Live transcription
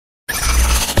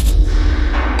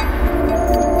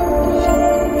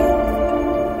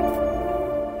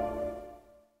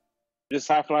is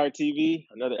High Flyer TV.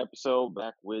 Another episode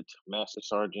back with Master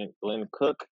Sergeant Glenn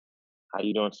Cook. How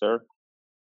you doing, sir?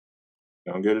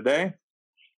 Doing good today?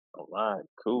 All right,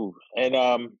 cool. And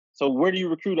so where do you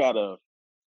recruit out of?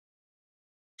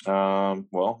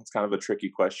 Well, it's kind of a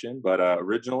tricky question, but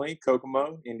originally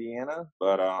Kokomo, Indiana,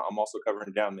 but I'm also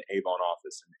covering down the Avon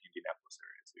office in the Indianapolis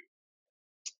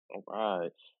area All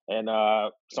right.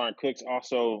 And Sergeant Cook's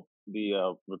also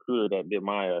the recruiter that did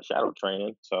my shadow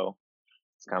training, so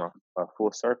it's kind of a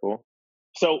full circle.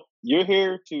 So you're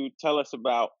here to tell us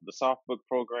about the soft book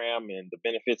program and the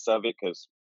benefits of it, because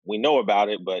we know about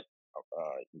it, but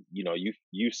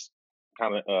you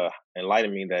kind of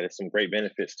enlightened me that it's some great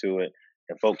benefits to it,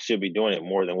 and folks should be doing it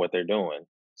more than what they're doing.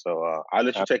 So I'll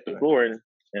let too. you take the Absolutely. floor and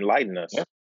enlighten us. Yeah,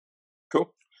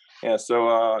 cool. Yeah,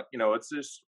 so it's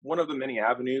just one of the many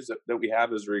avenues that we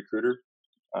have as a recruiter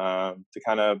to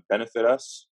kind of benefit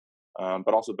us,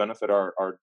 but also benefit our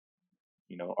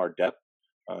depth,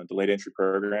 delayed entry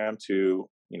program to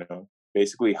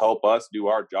basically help us do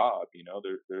our job.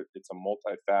 It's a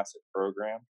multifaceted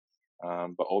program,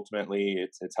 but ultimately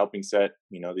it's helping set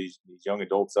these young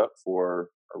adults up for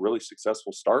a really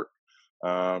successful start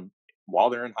while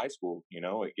they're in high school.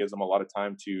 It gives them a lot of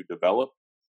time to develop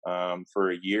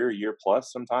for a year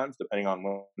plus sometimes, depending on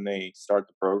when they start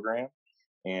the program.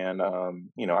 And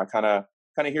I kind of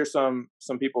hear some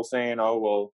people saying, "Oh,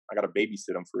 well, I got to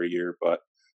babysit them for a year," but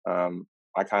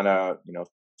I kind of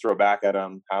throw back at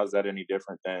them. How's that any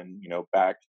different than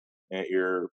back at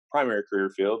your primary career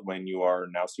field when you are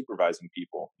now supervising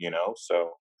people?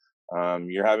 So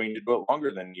you're having to do it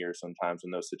longer than a year sometimes in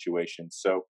those situations.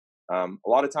 So a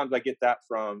lot of times I get that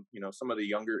from some of the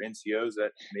younger NCOs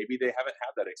that maybe they haven't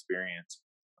had that experience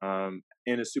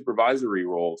in a supervisory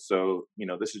role. So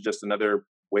this is just another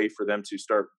way for them to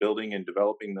start building and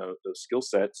developing those skill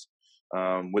sets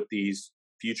with these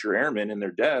future airmen in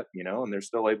their depth, and they're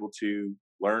still able to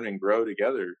learn and grow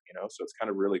together. So it's kind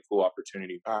of really cool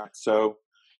opportunity. So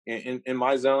in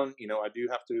my zone, I do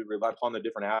have to rely upon the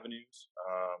different avenues,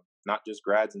 not just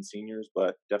grads and seniors,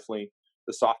 but definitely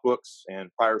the soft books and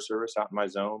prior service out in my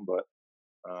zone. But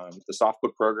the soft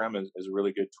book program is a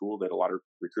really good tool that a lot of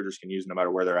recruiters can use no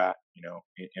matter where they're at,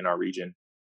 in our region.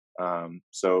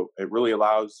 So it really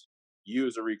allows you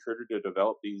as a recruiter to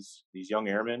develop these young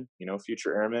airmen,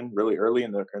 future airmen, really early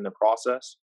in the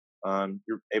process.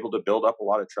 You're able to build up a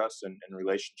lot of trust and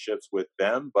relationships with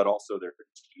them, but also their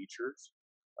teachers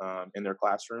in their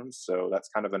classrooms. So that's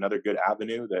kind of another good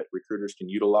avenue that recruiters can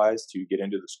utilize to get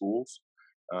into the schools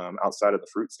outside of the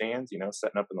fruit stands.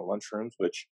 Setting up in the lunchrooms,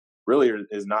 which really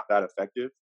is not that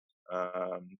effective.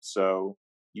 So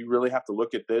you really have to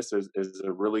look at this as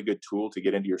a really good tool to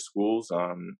get into your schools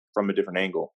from a different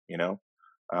angle.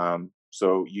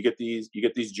 So you get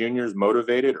these juniors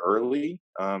motivated early.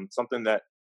 Something that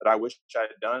I wish I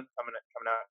had done coming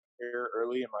out here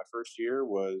early in my first year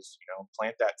was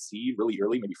plant that seed really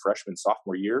early, maybe freshman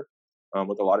sophomore year,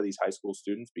 with a lot of these high school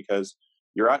students, because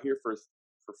you're out here for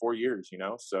 4 years.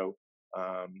 So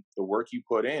the work you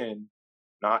put in,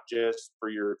 not just for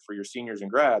your seniors and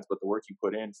grads, but the work you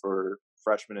put in for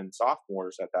freshmen and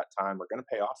sophomores at that time are going to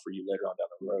pay off for you later on down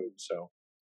the road. So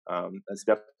that's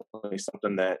definitely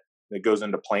something that goes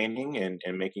into planning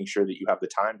and making sure that you have the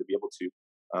time to be able to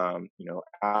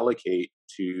allocate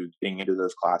to getting into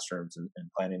those classrooms and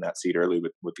planting that seed early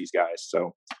with these guys.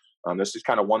 So this is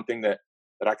kind of one thing that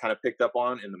I kind of picked up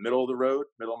on in the middle of the road,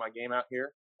 middle of my game out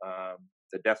here.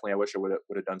 That definitely I wish I would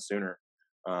have done sooner.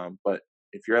 But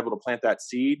if you're able to plant that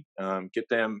seed, get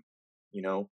them,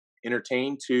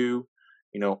 entertained to,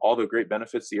 all the great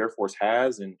benefits the Air Force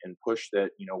has, and push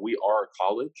that, we are a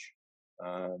college,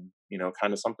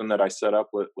 kind of something that I set up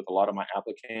with a lot of my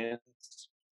applicants,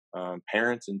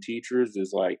 parents and teachers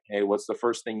is like, hey, what's the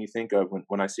first thing you think of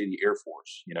when I say the Air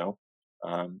Force,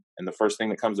 and the first thing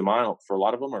that comes to mind for a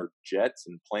lot of them are jets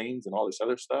and planes and all this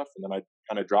other stuff. And then I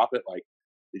kind of drop it like,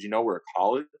 did you know we're a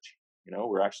college?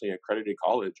 We're actually an accredited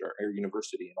college or Air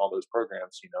University and all those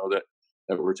programs,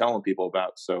 that we're telling people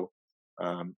about. So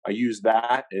I use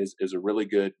that as a really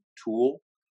good tool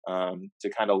to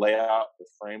kind of lay out the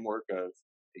framework of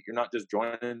you're not just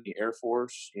joining the Air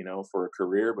Force, for a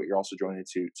career, but you're also joining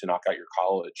to knock out your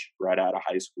college right out of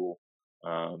high school.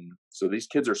 So these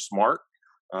kids are smart.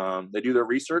 They do their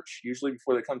research usually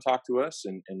before they come talk to us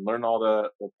and learn all the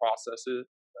processes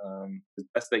as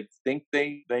best they think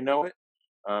they know it.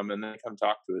 And then come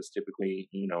talk to us typically,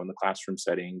 in the classroom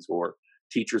settings, or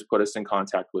teachers put us in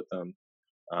contact with them.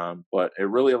 But it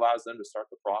really allows them to start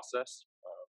the process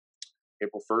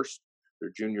April 1st, their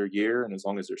junior year, and as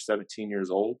long as they're 17 years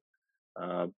old,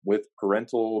 with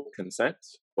parental consent,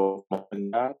 both mom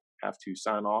and dad, have to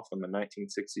sign off on the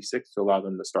 1966 to allow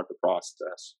them to start the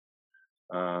process.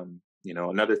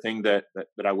 Another thing that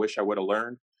I wish I would have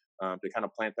learned to kind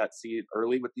of plant that seed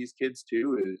early with these kids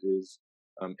too is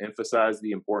emphasize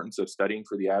the importance of studying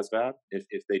for the ASVAB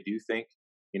if they do think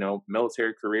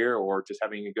military career or just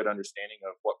having a good understanding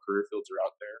of what career fields are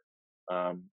out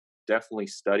there. Definitely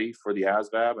study for the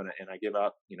ASVAB, and I give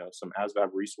out some ASVAB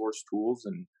resource tools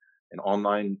and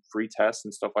online free tests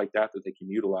and stuff like that they can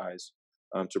utilize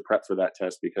to prep for that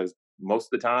test, because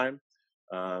most of the time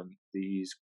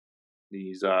these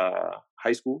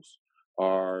high schools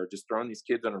are just throwing these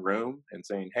kids in a room and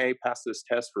saying, hey, pass this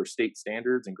test for state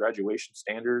standards and graduation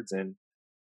standards, and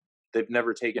they've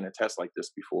never taken a test like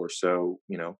this before. So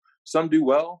some do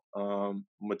well,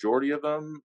 majority of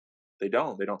them they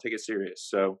don't take it serious.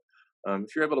 So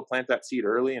if you're able to plant that seed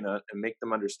early and make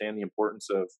them understand the importance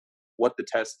of what the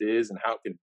test is and how it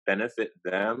can benefit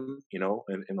them in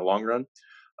the long run,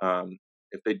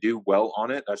 if they do well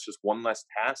on it, that's just one less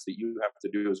task that you have to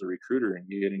do as a recruiter, and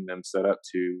getting them set up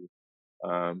to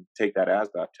take that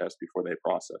ASVAB test before they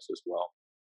process as well.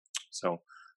 So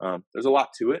there's a lot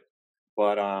to it,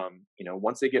 but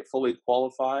once they get fully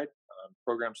qualified,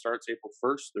 program starts April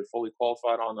 1st. They're fully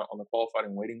qualified on the qualified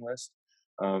and waiting list.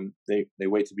 They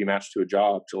wait to be matched to a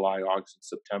job July, August,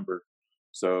 and September.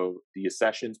 So the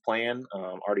accessions plan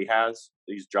already has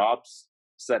these jobs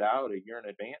set out a year in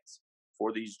advance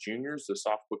for these juniors, the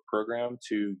softbook program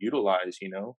to utilize,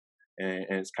 and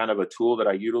it's kind of a tool that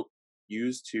I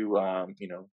use to,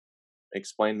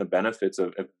 explain the benefits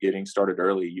of getting started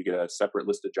early. You get a separate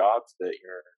list of jobs that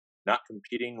you're not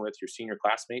competing with your senior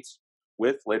classmates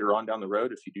with later on down the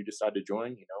road if you do decide to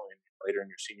join, later in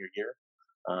your senior year.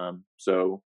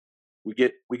 So we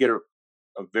get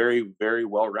a very, very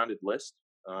well-rounded list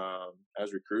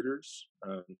as recruiters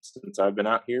since I've been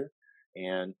out here,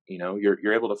 and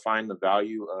you're able to find the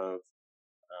value of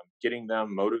getting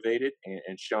them motivated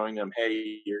and showing them,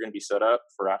 hey, you're going to be set up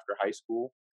for after high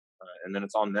school, and then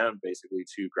it's on them basically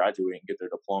to graduate and get their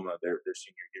diploma their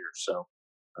senior year. So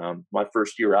my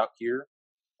first year out here,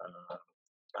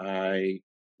 I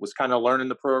was kind of learning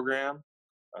the program.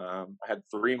 I had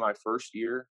my first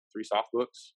year, 3 soft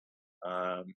books,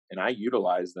 and I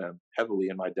utilized them heavily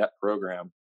in my debt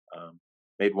program.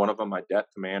 Made one of them my debt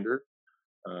commander,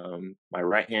 my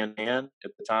right-hand man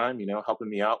at the time, helping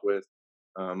me out with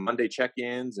Monday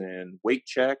check-ins and weight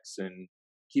checks and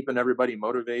keeping everybody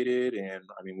motivated. And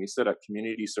I mean, we set up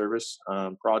community service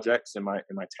projects in my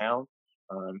town,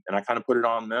 and I kind of put it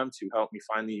on them to help me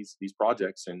find these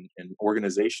projects and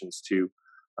organizations to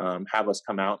have us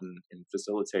come out and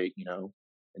facilitate,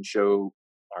 and show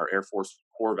our Air Force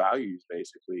core values,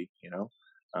 basically.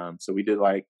 So we did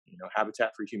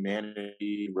Habitat for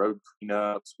Humanity, road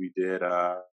cleanups. We did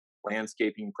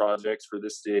landscaping projects for the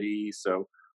city. So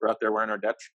we're out there wearing our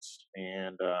depth shirts,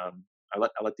 and I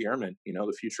let the airmen,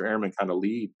 the future airmen, kind of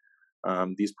lead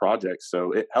these projects.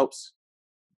 So it helps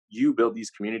you build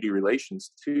these community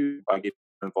relations too by getting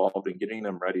involved and getting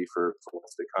them ready for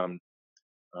what's to come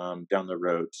down the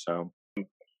road.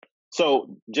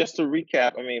 So just to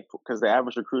recap, I mean, because the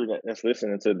average recruiter that's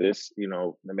listening to this,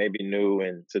 they may be new,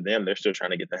 and to them, they're still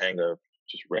trying to get the hang of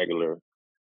just regular,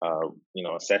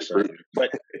 sessions.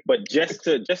 But just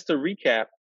to recap,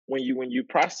 when you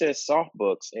process soft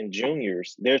books in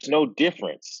juniors, there's no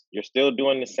difference. You're still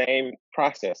doing the same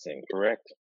processing,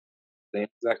 correct? The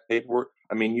exact paperwork.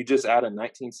 I mean, you just add a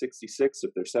 1966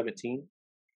 if they're 17,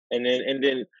 and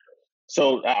then.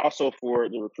 So also for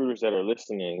the recruiters that are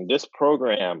listening, this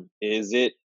program, is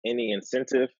it any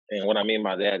incentive? And what I mean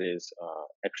by that is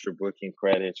extra booking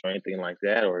credits or anything like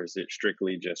that, or is it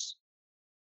strictly just,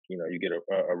 you get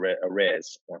a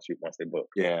res once they book?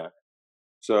 Yeah.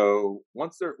 So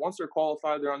once they're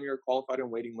qualified, they're on your qualified and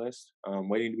waiting list,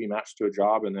 waiting to be matched to a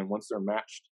job. And then once they're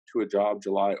matched to a job,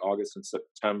 July, August, and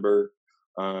September,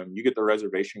 you get the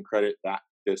reservation credit that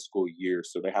fiscal year.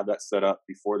 So they have that set up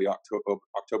before the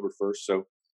October 1st. So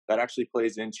that actually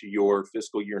plays into your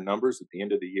fiscal year numbers at the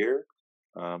end of the year,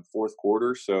 fourth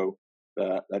quarter. So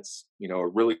that's a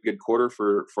really good quarter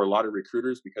for a lot of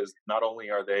recruiters, because not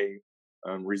only are they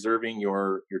reserving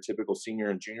your typical senior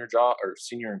and junior job or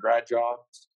senior and grad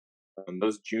jobs,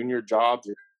 those junior jobs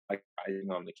are like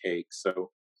icing on the cake. So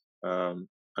I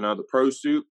know the pro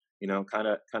suit, kind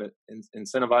of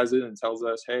incentivizes it and tells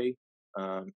us, hey,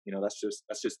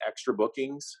 that's just extra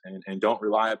bookings, and don't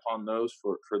rely upon those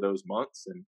for those months.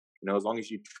 And as long as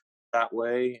you that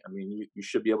way, I mean, you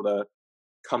should be able to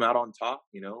come out on top.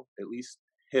 At least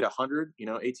hit 100,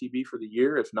 ATB for the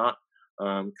year. If not,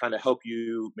 kind of help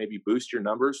you maybe boost your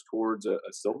numbers towards a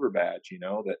silver badge,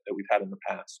 that we've had in the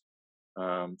past.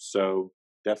 So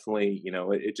definitely,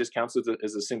 it just counts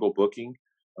as a single booking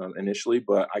initially.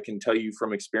 But I can tell you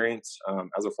from experience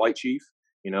as a flight chief,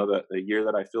 the year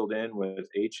that I filled in with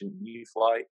H&E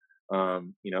flight,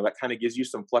 that kind of gives you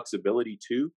some flexibility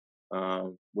too,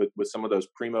 with some of those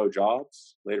primo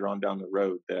jobs later on down the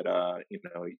road that,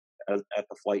 at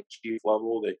the flight chief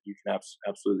level that you can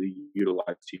absolutely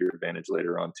utilize to your advantage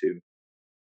later on too.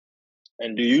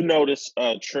 And do you notice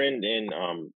a trend in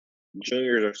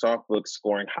juniors or sophomores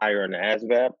scoring higher in the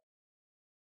ASVAB,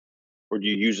 or do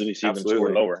you usually see them score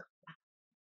Absolutely. lower?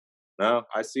 No,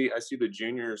 I see the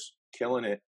juniors killing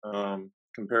it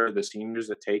compared to the seniors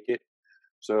that take it.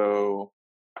 So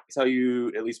I can tell you,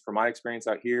 at least from my experience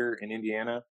out here in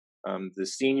Indiana, the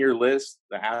senior list,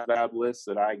 the ASVAB list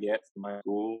that I get from my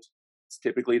schools, it's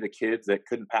typically the kids that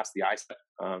couldn't pass the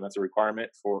ISEP. That's a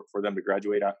requirement for them to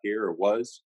graduate out here, or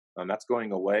was. That's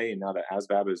going away, and now the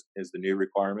ASVAB is the new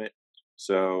requirement.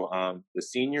 So the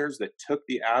seniors that took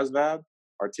the ASVAB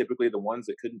are typically the ones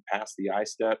that couldn't pass the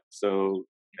ISTEP. So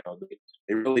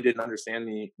they really didn't understand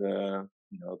the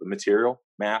material,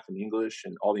 math and English,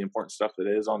 and all the important stuff that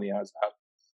is on the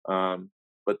ASVAB.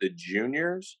 But the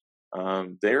juniors,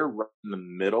 they're right in the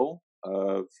middle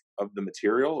of the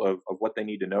material of what they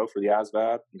need to know for the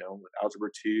ASVAB. With Algebra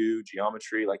 2,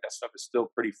 geometry, like that stuff is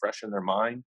still pretty fresh in their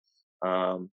mind.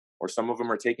 Or some of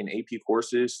them are taking AP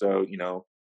courses, so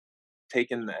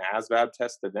taking the ASVAB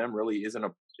test to them really isn't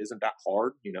that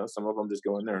hard. Some of them just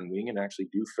go in there and wing and actually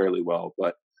do fairly well.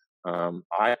 But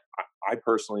I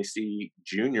personally see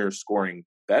juniors scoring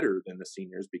better than the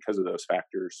seniors because of those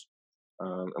factors.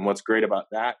 And what's great about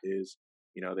that is,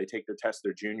 they take their test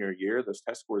their junior year. Those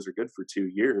test scores are good for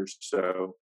 2 years.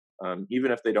 So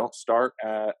even if they don't start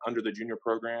under the junior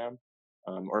program,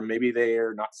 or maybe they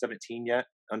are not 17 yet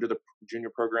under the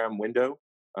junior program window,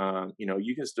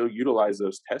 you can still utilize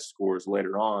those test scores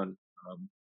later on.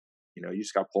 You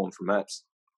just got to pull them from MEPS.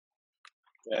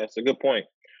 Yeah, that's a good point.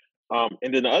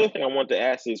 And then the other thing I want to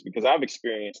ask is, because I've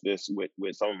experienced this with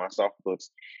some of my soft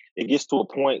books, it gets to a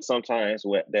point sometimes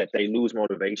that they lose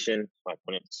motivation, like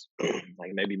when it's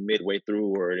like maybe midway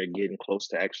through or they're getting close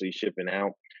to actually shipping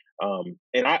out.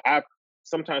 And I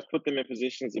sometimes put them in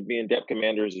positions of being depth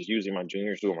commanders, is using my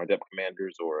juniors who are my depth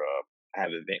commanders, or I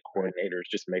have event coordinators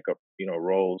just make up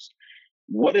roles.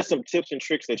 What are some tips and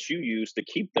tricks that you use to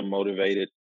keep them motivated,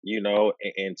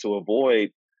 and to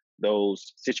avoid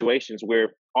those situations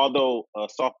where, although a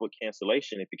software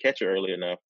cancellation, if you catch it early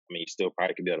enough, I mean, you still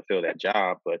probably could be able to fill that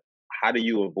job, but how do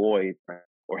you avoid,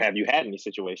 or have you had any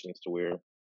situations to where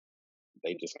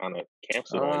they just kind of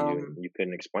canceled on you and Um, you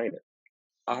couldn't explain it?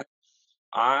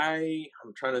 I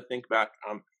I'm trying to think back.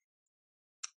 I'm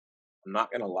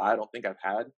not gonna lie. I don't think I've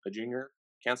had a junior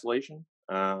cancellation.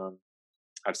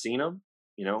 I've seen them,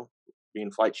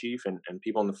 being flight chief and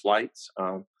people in the flights.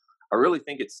 I really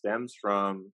think it stems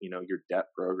from your depth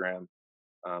program.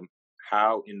 Um,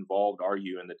 how involved are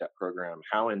you in the depth program?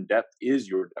 How in depth is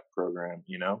your depth program?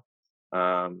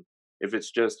 If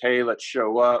it's just, hey, let's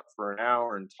show up for an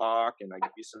hour and talk, and I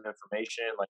give you some information,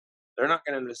 like they're not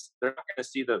gonna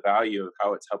see the value of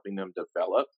how it's helping them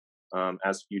develop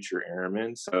as future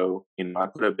airmen. So I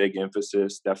put a big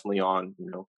emphasis definitely on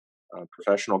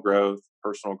professional growth,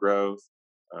 personal growth,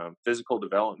 physical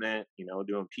development.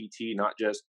 Doing PT, not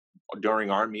just during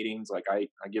our meetings. Like I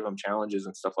give them challenges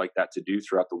and stuff like that to do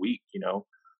throughout the week.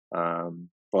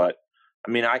 But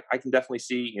I mean, I can definitely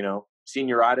see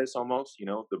senioritis almost.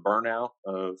 The burnout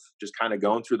of just kind of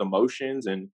going through the motions,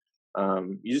 and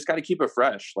you just got to keep it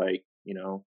fresh. Like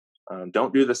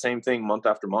don't do the same thing month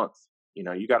after month.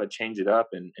 You got to change it up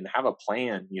and have a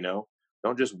plan.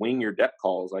 Don't just wing your depth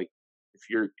calls. Like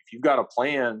if you've got a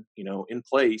plan, in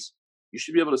place, you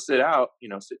should be able to sit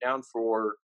down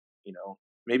for,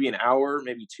 maybe an hour,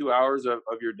 maybe 2 hours of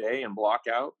your day and block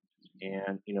out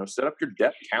and, set up your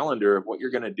depth calendar of what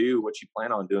you're going to do, what you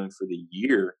plan on doing for the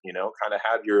year, kind of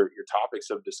have your topics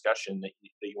of discussion that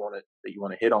you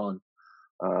want to hit on.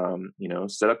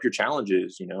 Set up your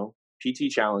challenges,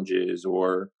 PT challenges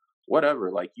or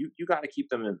whatever. Like you got to keep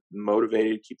them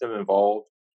motivated, keep them involved.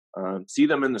 See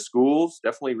them in the schools.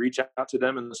 Definitely reach out to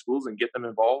them in the schools and get them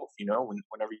involved.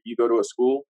 Whenever you go to a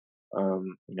school,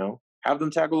 have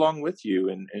them tag along with you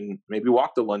and maybe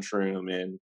walk the lunchroom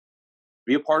and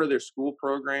be a part of their school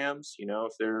programs.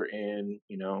 If they're in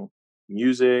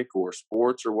music or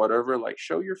sports or whatever, like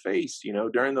show your face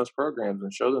during those programs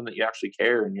and show them that you actually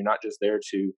care and you're not just there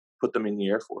to put them in the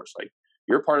Air Force. Like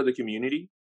you're a part of the community,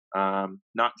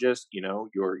 not just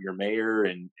your mayor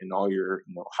and all your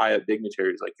high up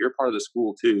dignitaries. Like you're part of the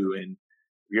school too, and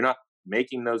if you're not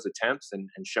making those attempts and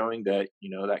showing that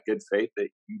that good faith that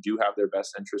you do have their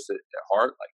best interest at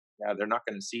heart, like yeah, they're not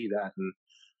going to see that. And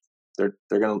they're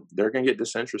gonna get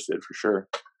disinterested for sure.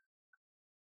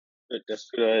 That's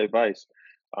good advice.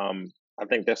 I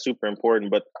think that's super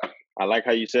important, but I like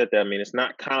how you said that. I mean, it's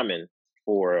not common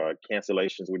for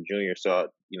cancellations with juniors. So,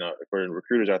 for the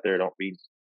recruiters out there, don't be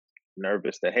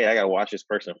nervous that, hey, I got to watch this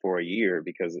person for a year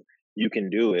because you can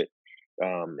do it.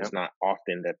 It's Yep. not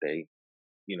often that they,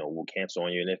 will cancel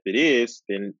on you. And if it is,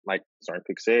 then like Sergeant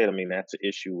Cook said, I mean, that's an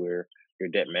issue where your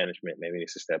debt management maybe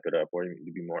needs to step it up or you need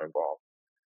to be more involved.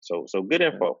 So good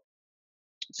Yep. info. Yep.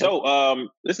 So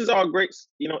this is all great,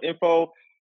 info.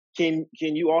 Can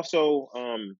you also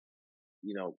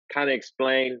kind of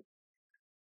explain,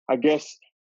 I guess,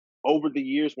 over the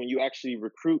years when you actually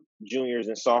recruit juniors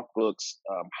and soft books,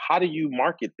 how do you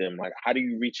market them? Like, how do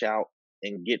you reach out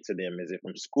and get to them? Is it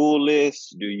from school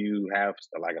lists? Do you have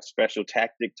like a special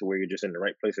tactic to where you're just in the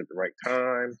right place at the right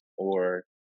time, or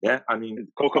Yeah, I mean, is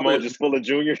probably Kokomo just full of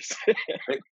juniors?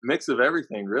 mix of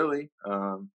everything, really.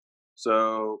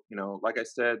 So like I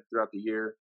said, throughout the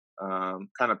year,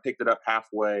 kind of picked it up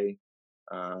halfway.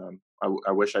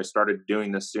 I wish I started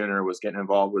doing this sooner. Was getting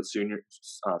involved with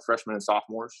seniors, freshmen, and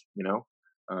sophomores.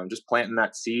 Just planting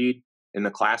that seed in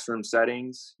the classroom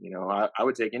settings. I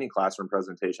would take any classroom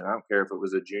presentation. I don't care if it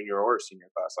was a junior or a senior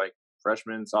class, like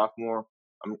freshman, sophomore.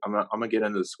 I'm gonna get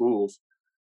into the schools.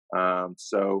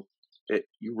 So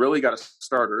you really got to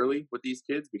start early with these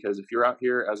kids, because if you're out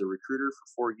here as a recruiter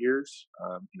for 4 years,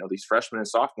 these freshmen and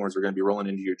sophomores are going to be rolling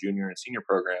into your junior and senior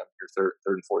program your third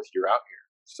and fourth year out here.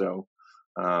 So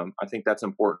I think that's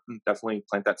important. Definitely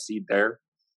plant that seed there.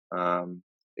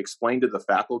 Explain to the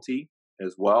faculty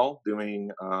as well,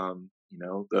 doing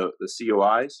the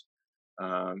COIs,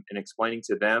 and explaining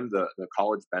to them the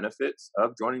college benefits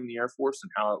of joining the Air Force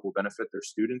and how it will benefit their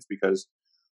students, because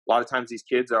a lot of times these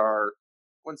kids are,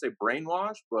 I wouldn't say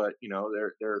brainwashed, but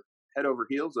they're head over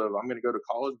heels of, I'm going to go to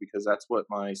college because that's what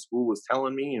my school was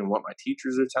telling me and what my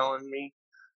teachers are telling me.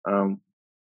 Um,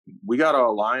 we got to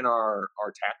align our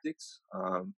tactics,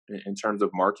 in terms of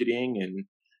marketing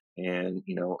and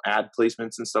ad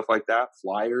placements and stuff like that,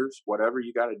 flyers, whatever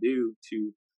you got to do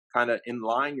to kind of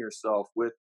inline yourself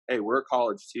with, hey, we're a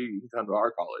college too. You can come to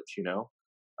our college,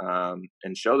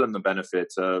 and show them the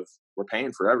benefits of, we're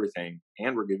paying for everything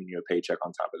and we're giving you a paycheck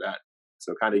on top of that.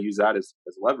 So kind of use that as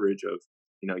leverage of,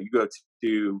 you go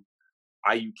to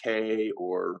IUK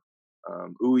or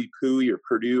Ooey Pooey or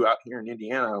Purdue out here in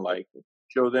Indiana, like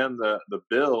show them the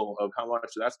bill of how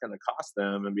much that's going to cost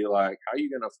them and be like, how are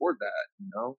you going to afford that? You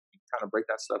kind of break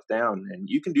that stuff down, and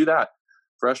you can do that.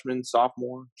 Freshmen,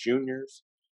 sophomore, juniors,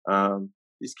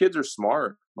 these kids are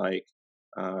smart. Like,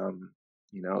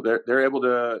 they're able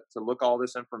to look all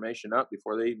this information up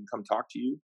before they even come talk to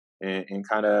you, and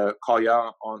kind of call you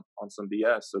out on some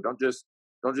BS. So don't just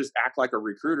act like a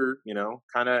recruiter.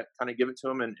 Kind of give it to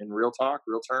them in real talk,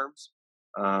 real terms,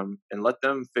 and let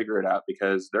them figure it out,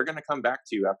 because they're going to come back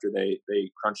to you after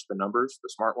they crunch the numbers. The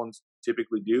smart ones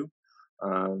typically do,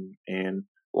 and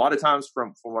a lot of times,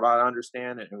 from what I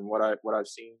understand and what I've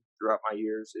seen throughout my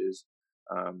years, is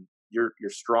your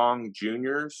strong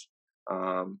juniors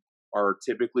are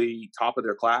typically top of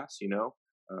their class.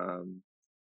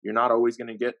 You're not always going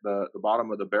to get the bottom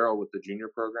of the barrel with the junior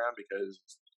program, because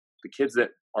the kids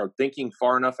that are thinking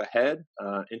far enough ahead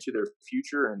into their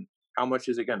future and how much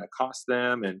is it going to cost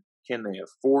them and can they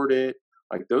afford it,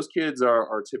 like those kids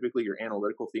are typically your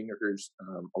analytical thinkers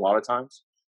a lot of times.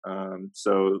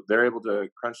 So they're able to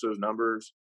crunch those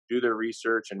numbers, do their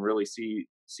research, and really see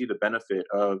the benefit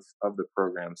of the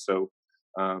program. So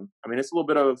it's a little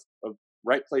bit of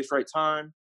right place, right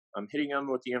time. Hitting them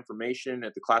with the information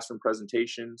at the classroom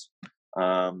presentations.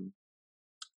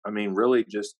 Really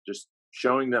just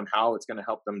showing them how it's going to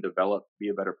help them develop, be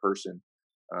a better person.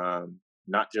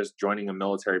 Not just joining a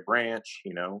military branch,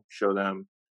 show them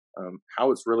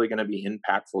how it's really going to be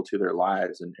impactful to their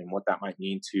lives, and what that might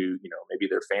mean to, maybe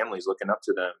their families looking up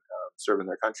to them, serving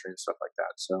their country and stuff like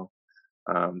that. So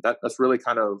that's really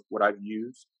kind of what I've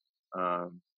used.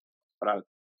 But I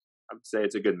would say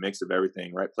it's a good mix of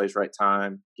everything: right place, right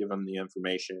time. Give them the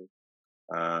information.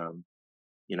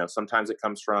 Sometimes it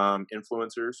comes from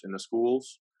influencers in the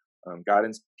schools,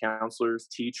 guidance counselors,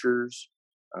 teachers,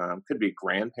 could be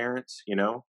grandparents.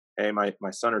 Hey, my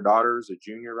son or daughter is a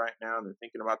junior right now, and they're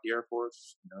thinking about the Air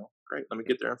Force. Great. Let me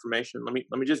get their information. Let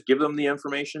me just give them the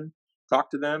information, talk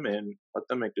to them, and let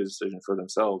them make the decision for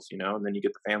themselves. And then you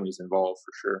get the families involved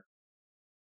for sure.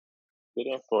 Good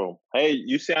info. Hey,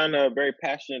 you sound very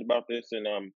passionate about this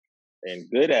and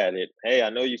good at it. Hey, I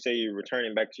know you say you're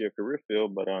returning back to your career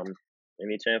field, but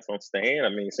any chance on staying? I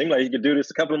mean, it seems like you could do this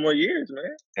a couple of more years,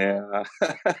 man. Yeah.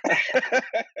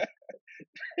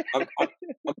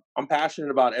 I'm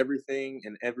passionate about everything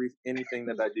and anything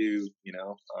that I do.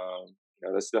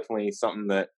 That's definitely something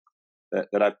that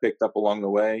I've picked up along the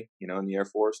way. In the Air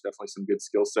Force, definitely some good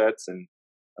skill sets, and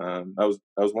that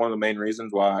was one of the main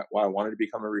reasons why I wanted to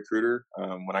become a recruiter.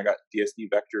 When I got DSD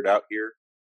vectored out here,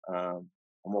 um,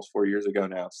 almost 4 years ago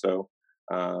now. So,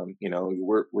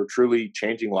 we're truly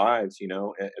changing lives.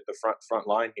 At the front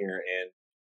line here,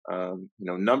 and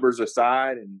numbers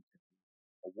aside, and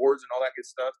awards and all that good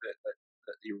stuff that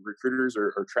the recruiters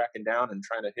are tracking down and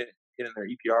trying to hit in their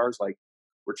EPRs. Like,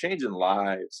 we're changing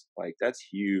lives. Like, that's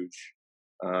huge.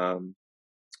 Um,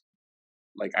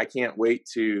 like, I can't wait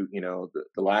to,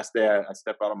 the last day I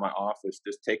step out of my office,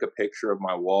 just take a picture of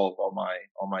my wall of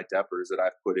all my DEPers that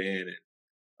I've put in,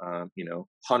 and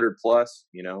 100 plus,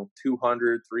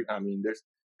 200, three. I mean,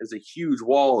 there's a huge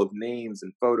wall of names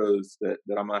and photos that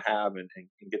I'm gonna have, and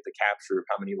get the capture of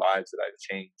how many lives that I've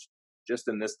changed just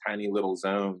in this tiny little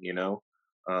zone.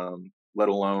 Let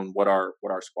alone what our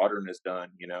squadron has done,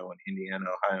 in Indiana,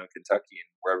 Ohio, and Kentucky, and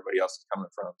where everybody else is coming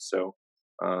from. So,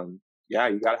 um, yeah,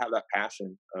 you got to have that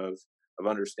passion of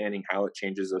understanding how it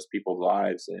changes those people's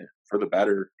lives, for the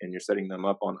better, and you're setting them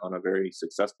up on a very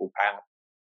successful path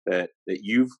that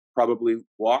you've probably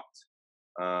walked,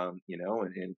 and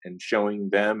showing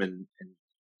them, and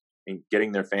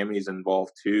getting their families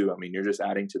involved too. I mean, you're just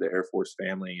adding to the Air Force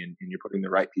family, and you're putting the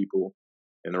right people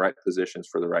in the right positions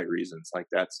for the right reasons. Like,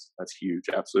 that's huge.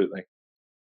 Absolutely.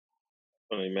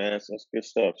 Definitely, man. That's good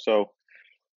stuff. So,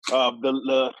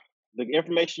 the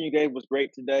information you gave was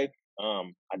great today.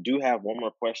 I do have one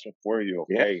more question for you.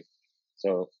 Yeah. Okay,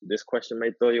 so this question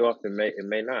may throw you off, it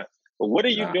may not. But what are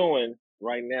you Nah. doing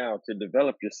right now to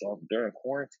develop yourself during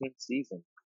quarantine season,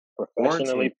 Quarantine.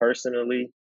 professionally,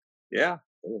 personally, Yeah.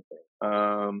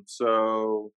 anything?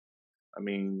 So, I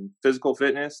mean, physical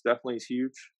fitness definitely is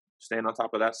huge. Staying on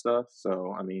top of that stuff.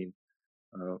 So, I mean,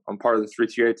 I'm part of the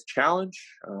 328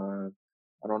 challenge.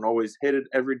 I don't always hit it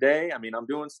every day. I mean, I'm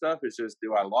doing stuff. It's just,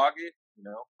 do I log it?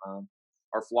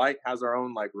 Our flight has our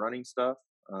own, like, running stuff,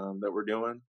 that we're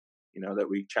doing. That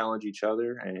we challenge each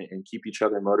other, and keep each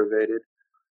other motivated.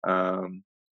 Um,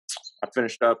 I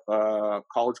finished up a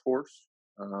college course,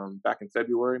 back in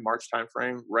February, March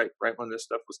timeframe, right when this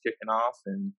stuff was kicking off,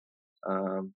 and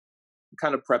um,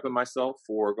 kind of prepping myself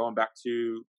for going back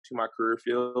to my career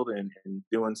field, and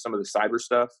doing some of the cyber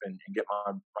stuff, and get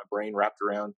my brain wrapped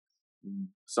around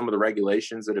some of the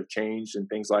regulations that have changed and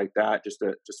things like that, just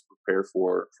to prepare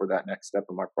for that next step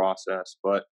of my process.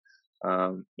 But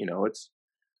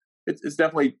it's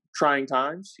definitely trying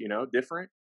times, different,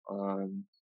 um,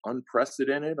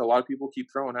 unprecedented. A lot of people keep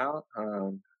throwing out,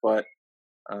 but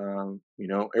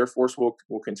Air Force will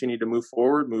continue to move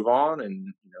forward, move on,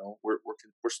 and we're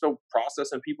still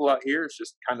processing people out here. It's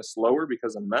just kind of slower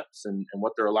because of MEPS, and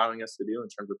what they're allowing us to do in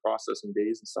terms of processing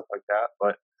days and stuff like that.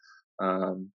 But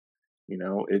um,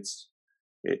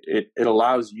 it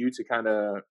allows you to kind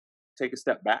of take a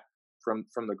step back from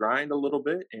the grind a little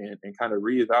bit, and kind of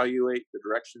reevaluate the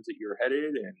directions that you're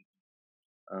headed, and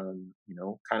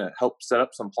kind of help set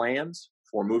up some plans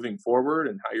for moving forward,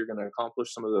 and how you're going to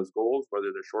accomplish some of those goals,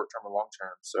 whether they're short term or long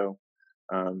term. So,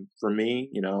 for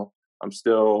me, I'm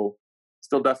still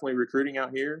definitely recruiting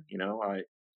out here. I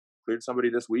cleared somebody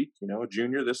this week, a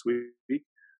junior this week,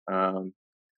 um,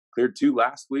 cleared two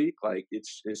last week. Like,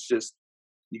 it's just,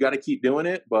 you got to keep doing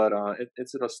it, but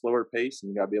it's at a slower pace, and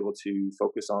you got to be able to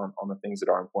focus on the things that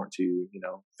are important to you.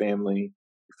 Family,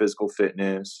 physical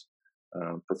fitness,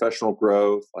 professional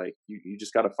growth. Like, you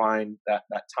just got to find that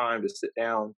time to sit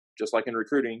down, just like in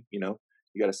recruiting. You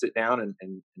got to sit down,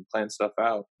 and plan stuff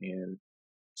out, and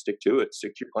stick to it.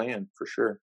 Stick to your plan for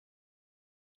sure.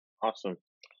 Awesome.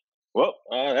 Well,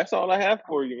 that's all I have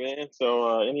for you, man.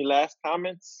 So, any last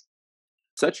comments?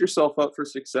 Set yourself up for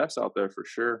success out there for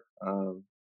sure.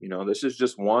 This is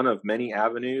just one of many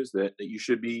avenues that you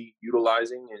should be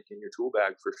utilizing in your tool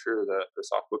bag for sure. The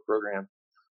softbook program,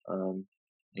 um,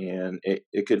 and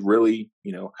it could really,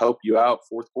 help you out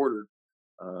fourth quarter,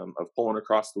 of pulling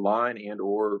across the line,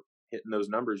 and/or hitting those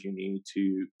numbers you need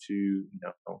to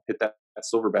hit that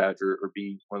silver badge, or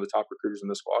be one of the top recruiters in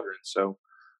the squadron. So,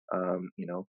 um, you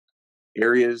know,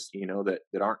 areas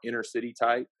that aren't inner city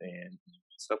type and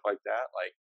stuff like that.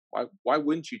 Like, why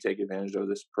wouldn't you take advantage of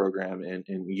this program, and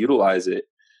utilize it?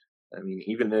 I mean,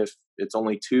 even if it's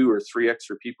only two or three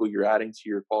extra people you're adding to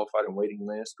your qualified and waiting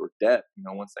list or depth,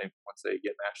 once they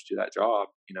get matched to that job,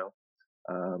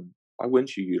 why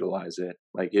wouldn't you utilize it?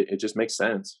 Like, it just makes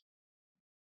sense.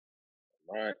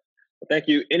 All right. Well, thank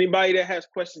you. Anybody that has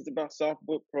questions about soft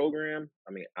book program,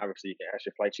 I mean, obviously you can ask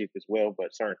your flight chief as well,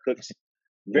 but Sergeant Cooks,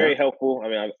 Yeah. very helpful. I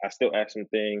mean, I still ask some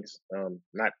things,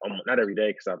 not every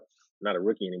day because not a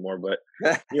rookie anymore, but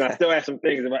I still have some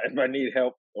things if I need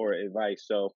help or advice.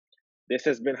 So this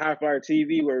has been High Flyer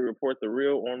TV, where we report the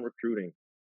real on recruiting.